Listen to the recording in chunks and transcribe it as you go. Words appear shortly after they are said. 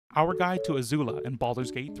Our Guide to Azula in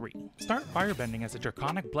Baldur's Gate 3. Start firebending as a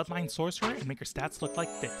Draconic Bloodline Sorcerer and make your stats look like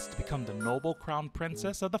this to become the noble crown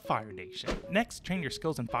princess of the Fire Nation. Next, train your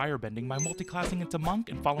skills in firebending by multiclassing into Monk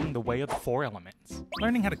and following the way of the 4 elements.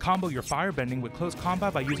 Learning how to combo your firebending with close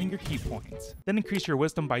combat by using your key points. Then increase your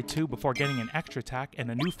wisdom by 2 before getting an extra attack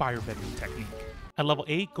and a new firebending technique. At level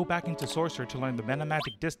 8, go back into Sorcerer to learn the Meta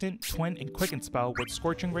Magic Distant, Twin, and Quicken spell with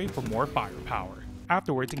Scorching Ray for more firepower.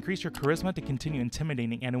 Afterwards, increase your charisma to continue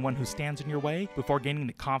intimidating anyone who stands in your way before gaining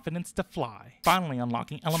the confidence to fly. Finally,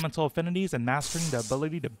 unlocking elemental affinities and mastering the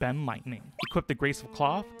ability to bend lightning. Equip the Grace of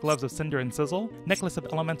Cloth, Gloves of Cinder and Sizzle, Necklace of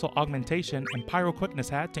Elemental Augmentation, and Pyro Quickness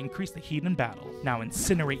Hat to increase the heat in battle. Now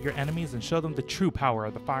incinerate your enemies and show them the true power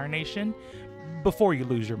of the Fire Nation before you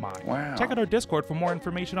lose your mind. Wow. Check out our Discord for more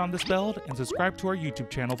information on this build and subscribe to our YouTube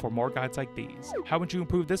channel for more guides like these. How would you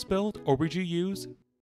improve this build, or would you use